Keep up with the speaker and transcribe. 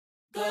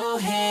Go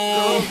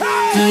ahead,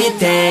 do your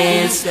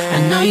dance.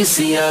 I know you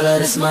see all of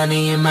this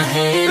money in my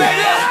hand,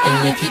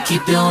 and if you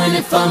keep doing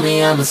it for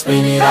me, I'ma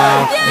spend it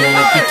all.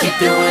 Yeah, if you keep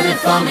doing it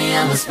for me,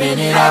 I'ma spend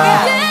it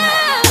all.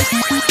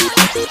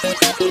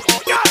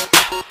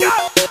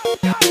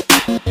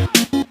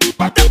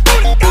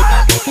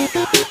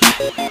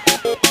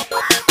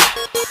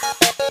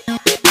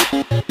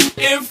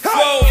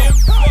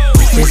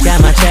 Just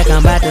got my check,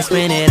 I'm about to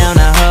spend it on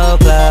the whole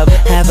club.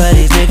 Half of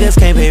these niggas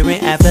can't pay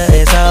rent after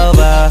it's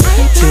over.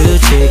 Two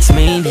chicks,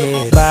 mean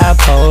head,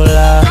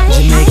 bipolar.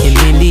 Jamaican,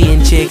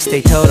 Indian chicks,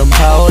 they told them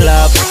pull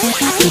up.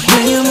 So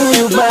when you move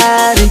your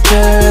body,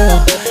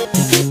 girl,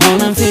 if you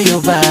wanna feel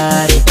your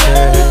body,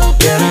 girl.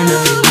 Girl, I know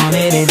you want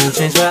it in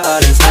exchange for all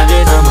these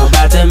hundreds. I'm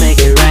about to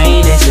make it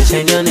rain, they should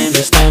change your name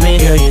to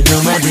Stormy. Girl, you know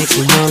my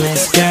Dixie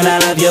moments. Girl,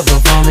 I love your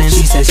performance.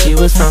 She said she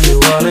was from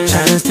New Orleans,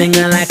 tryna sting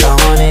her like a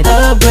hornet.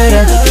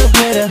 Operator,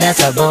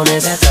 that's a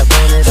bonus.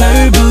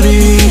 Her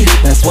booty,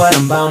 that's what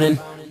I'm boning.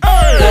 Go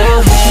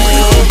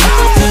ahead,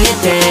 do your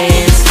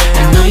dance.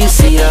 I know you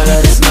see all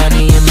of this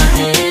money in my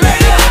hand,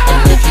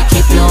 and if you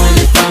keep doing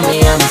it for me,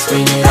 I'ma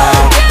spend it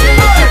all.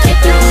 And if you keep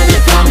doing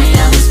it for me,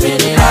 I'ma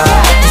spend it all.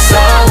 It's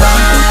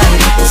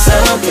alright, it's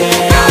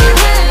okay.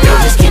 You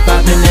just keep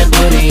popping that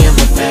booty in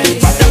my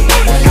face.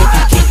 And if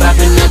you keep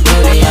popping that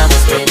booty, I'ma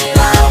spend it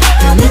all.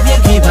 And if you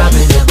keep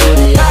popping that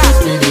booty, I'ma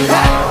spend it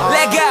all.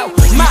 Let go,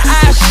 my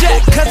eyes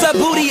shut, cause her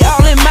booty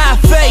all in my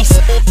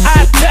face.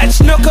 I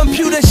touch, no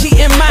computer, she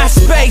in my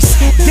space.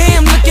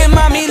 Damn, look at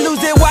mommy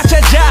lose it, watch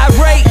her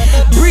gyrate.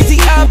 Breezy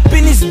up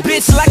in this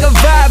bitch like a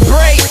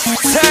vibrate.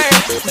 Turn,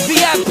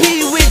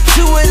 VIP with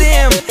two of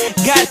them.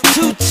 Got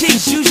two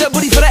cheeks, use your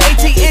booty for the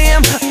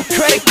ATM.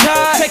 Credit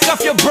card, take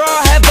off your bra,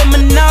 have a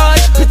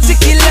menage.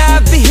 Particular,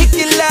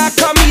 vehicular,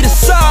 call me the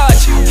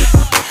Sarge.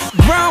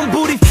 Brown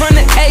booty from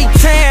the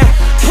A-Town.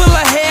 Pull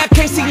her hair,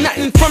 can't see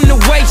nothing from the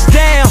waist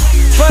down.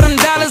 For them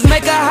dollars,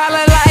 make her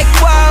holler like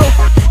whoa.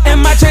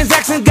 And my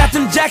transactions got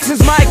them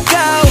Jacksons, might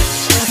go.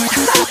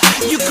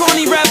 You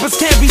corny rappers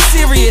can't be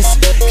serious,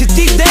 cause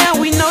deep down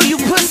we